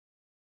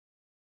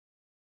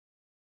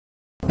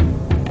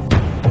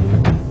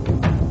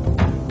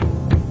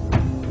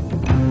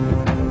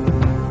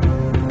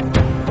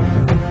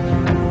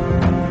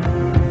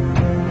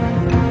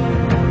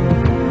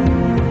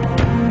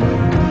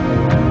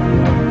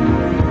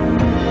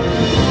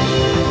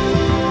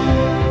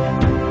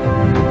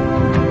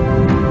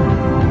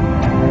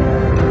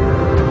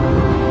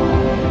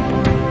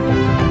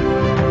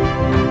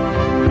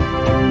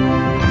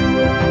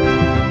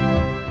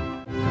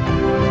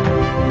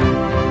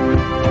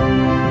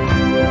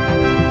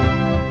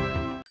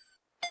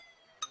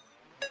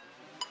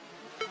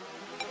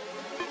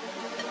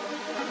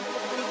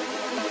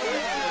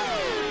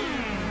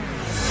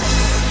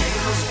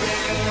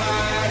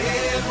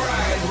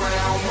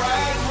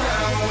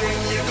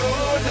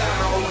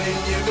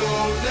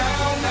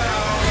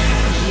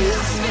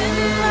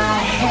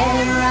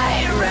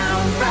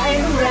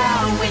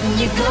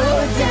go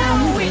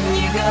down, when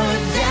you go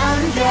down,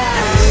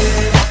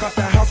 down. Walk out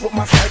the house with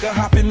my swagger,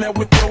 hop in there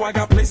with Joe, I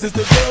got places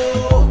to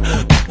go.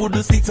 People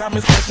to see, time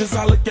is precious,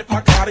 I look at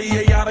my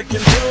Cartier out of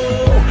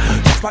control.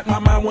 Just like my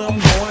mind where I'm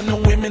going, the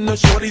women, the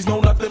shorties know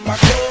nothing but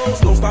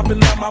clothes. No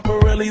stopping at my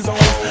Pirelli's on,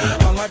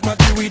 unlike my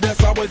jewelry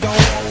that's always on.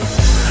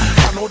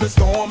 I know the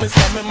storm is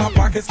coming, my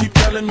pockets keep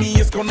telling me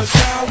it's gonna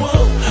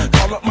shower.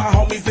 Call up my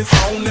homies, it's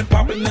on and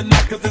popping the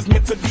night cause it's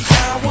meant to be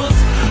ours.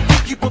 We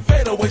keep a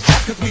fadeaway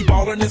shot cause we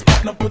ballin' this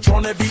partner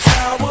Patron every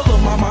hour. Lil'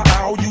 mama,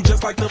 ow, you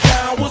just like the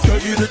flowers. Girl,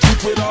 you the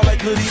truth with all that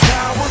goody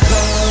powers.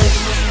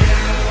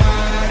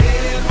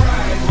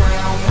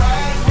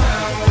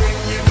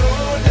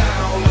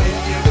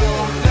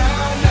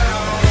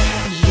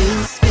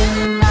 You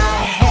spin my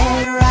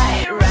head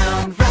right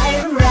round,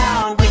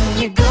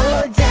 when you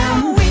go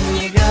down, when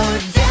you go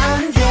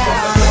down,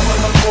 down.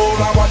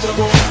 I watch her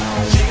go.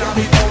 She got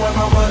me throwing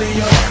my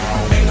money up.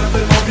 Ain't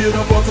nothing more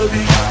beautiful to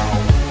be.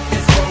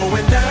 It's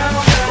going down.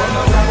 From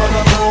the top of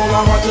the pole,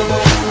 I watch her go.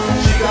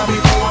 She got me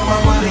throwing my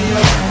money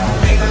up.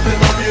 Ain't nothing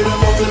more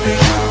beautiful to be.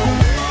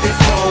 It's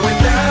going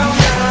down.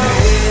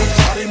 Hey,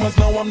 Charlie must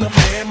know I'm the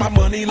man. My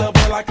money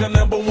lover like a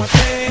 #1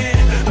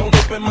 fan. Don't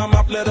open my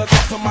mouth, let her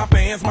talk to my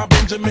fans. My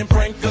Benjamin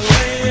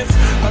Franklin's.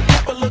 A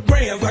couple of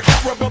grands, I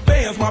got rubber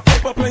bands. My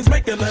paper planes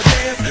making a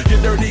dance.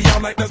 Get dirty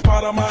all night, that's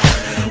part of my.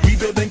 We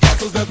building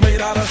castles that's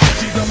made out of.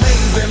 She's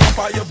amazing, I'm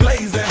fire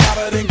blazing,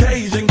 hotter than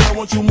Cajun. Girl,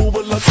 won't you move a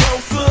little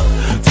closer?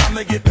 Time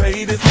to get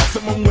paid, it's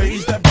maximum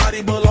wage. That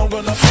body belong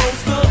on a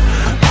poster.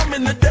 I'm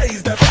in the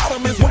days, that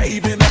bottom is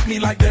waving at me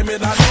like, damn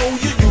it, I know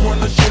you. You run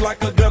the show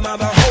like a gun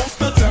out of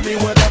holster. Tell me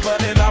whatever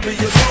and I'll be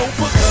your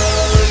gopher.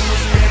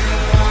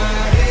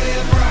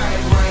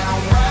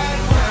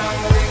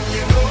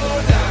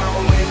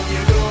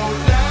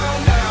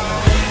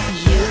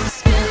 You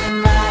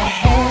spin my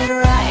head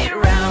right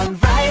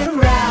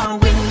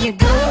round, when you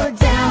go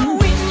down,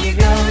 when you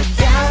go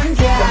down,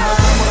 down.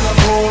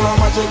 I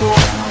watch her go.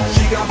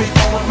 She got me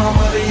throwing my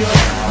money up.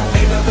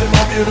 Ain't nothing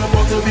more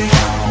beautiful to be.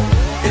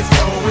 It's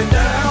going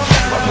down.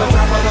 From the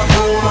top of the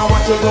pool, I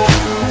watch her go.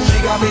 She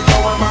got me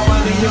throwing my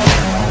money up.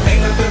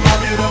 Ain't nothing more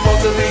beautiful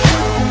to be.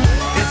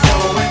 It's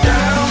going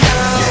down.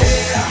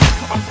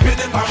 Yeah, I'm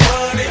spending my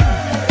money.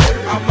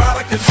 I'm out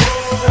of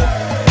control.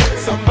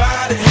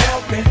 Somebody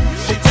help me.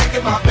 She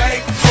taking my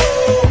bank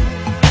full,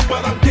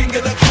 but I'm king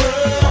of the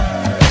club,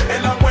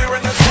 and I'm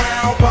wearing a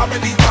crown,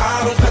 popping these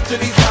bottles, touching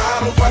these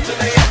bottles, watching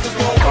they asses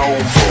go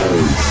home.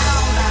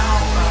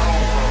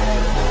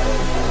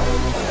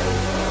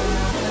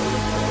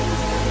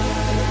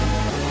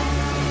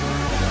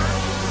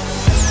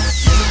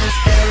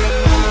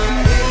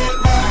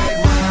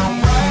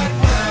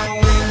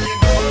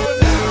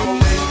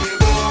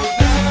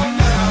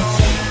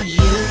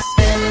 You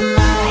spin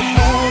my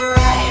head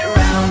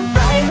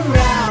right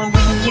round,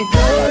 when you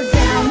go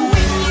down,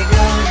 when you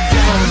go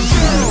down, down.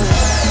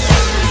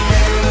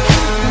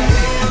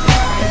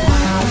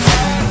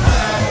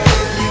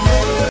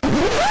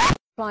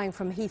 Flying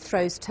from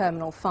Heathrow's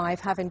Terminal 5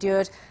 have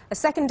endured a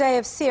second day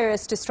of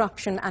serious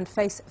disruption and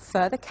face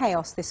further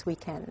chaos this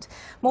weekend.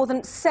 More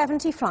than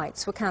 70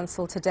 flights were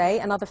cancelled today.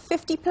 Another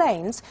 50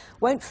 planes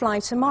won't fly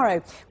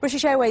tomorrow.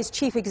 British Airways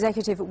Chief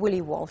Executive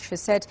Willie Walsh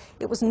has said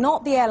it was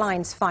not the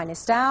airline's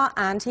finest hour,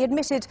 and he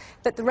admitted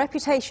that the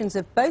reputations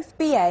of both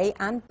BA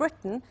and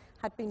Britain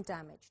had been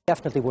damaged.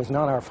 Definitely was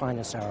not our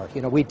finest hour.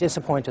 You know, we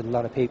disappointed a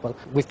lot of people.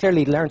 We've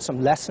clearly learned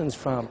some lessons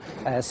from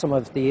some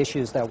of the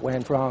issues that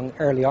went wrong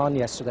early on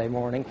yesterday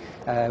morning.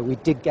 We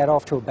did get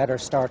off to a better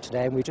start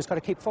today, and we've just got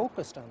to keep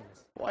focused on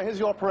this. Why has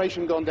your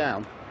operation gone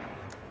down?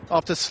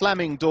 After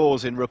slamming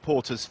doors in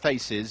reporters'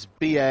 faces,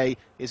 BA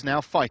is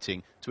now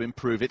fighting to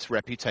improve its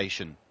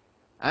reputation.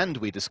 And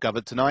we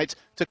discovered tonight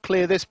to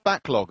clear this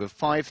backlog of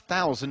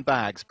 5,000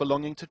 bags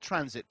belonging to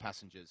transit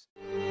passengers.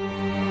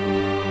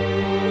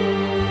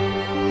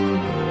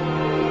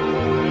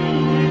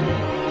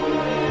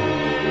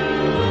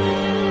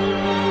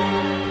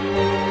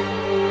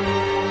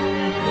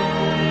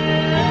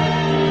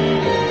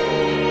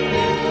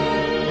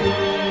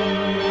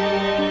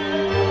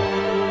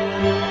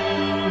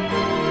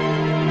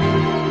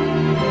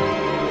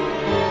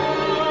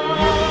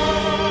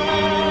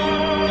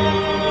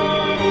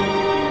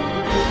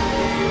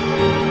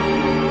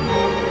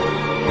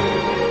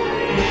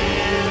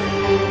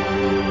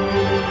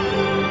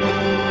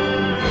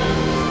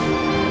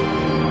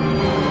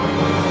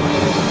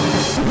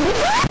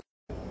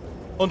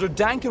 Under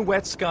dank and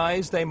wet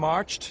skies they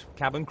marched.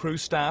 Cabin crew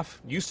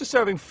staff, used to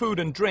serving food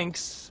and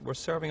drinks, were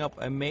serving up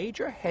a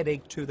major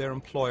headache to their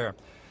employer.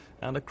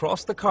 And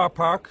across the car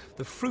park,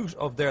 the fruit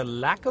of their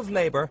lack of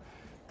labour,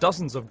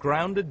 dozens of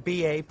grounded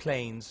BA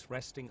planes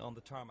resting on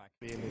the tarmac.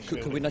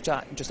 Could we not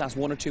just ask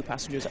one or two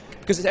passengers?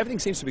 Because everything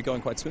seems to be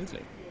going quite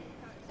smoothly.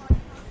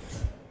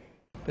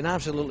 Been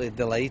absolutely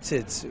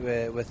delighted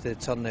with the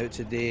turnout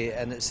today,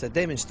 and it's a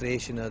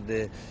demonstration of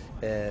the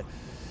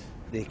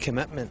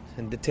commitment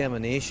and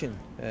determination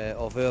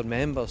of our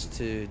members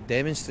to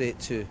demonstrate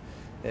to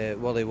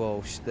Willie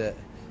Walsh that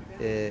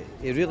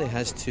he really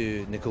has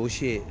to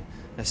negotiate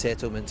a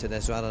settlement to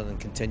this rather than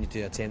continue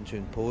to attempt to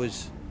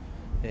impose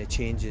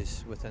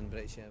changes within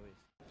British Airways.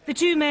 The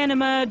two men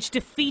emerged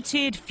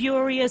defeated,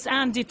 furious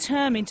and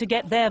determined to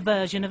get their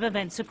version of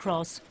events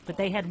across. But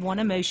they had one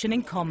emotion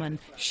in common,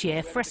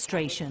 sheer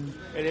frustration.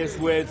 It is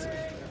with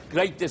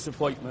great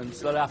disappointment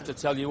that I have to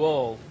tell you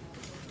all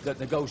that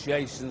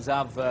negotiations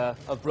have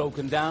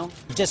broken down.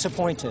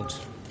 Disappointed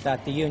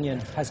that the union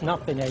has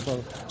not been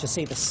able to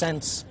see the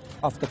sense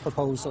of the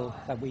proposal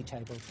that we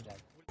tabled today.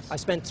 I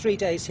spent 3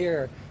 days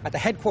here at the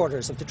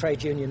headquarters of the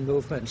trade union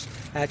movement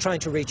trying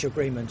to reach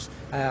agreement.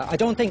 I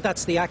don't think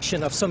that's the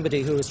action of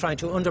somebody who is trying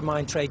to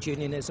undermine trade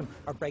unionism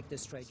or break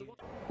this trade union.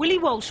 Willie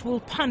Walsh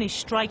will punish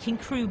striking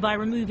crew by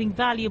removing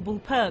valuable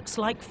perks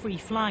like free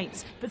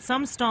flights. But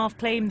some staff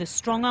claim the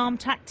strong-arm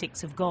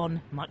tactics have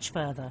gone much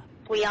further.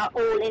 We are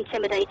all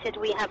intimidated.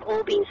 We have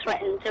all been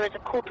threatened. There is a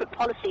corporate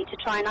policy to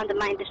try and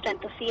undermine the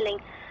strength of feeling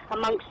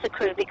amongst the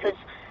crew because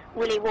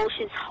Willie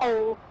Walsh's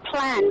whole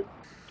plan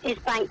is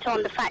banked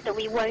on the fact that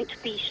we won't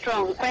be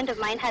strong. A friend of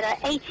mine had her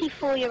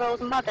 84-year-old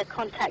mother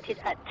contacted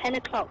at 10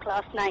 o'clock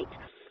last night,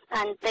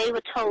 and they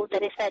were told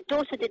that if their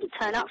daughter didn't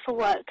turn up for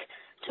work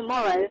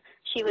tomorrow,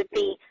 she would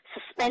be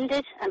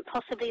suspended and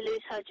possibly lose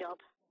her job.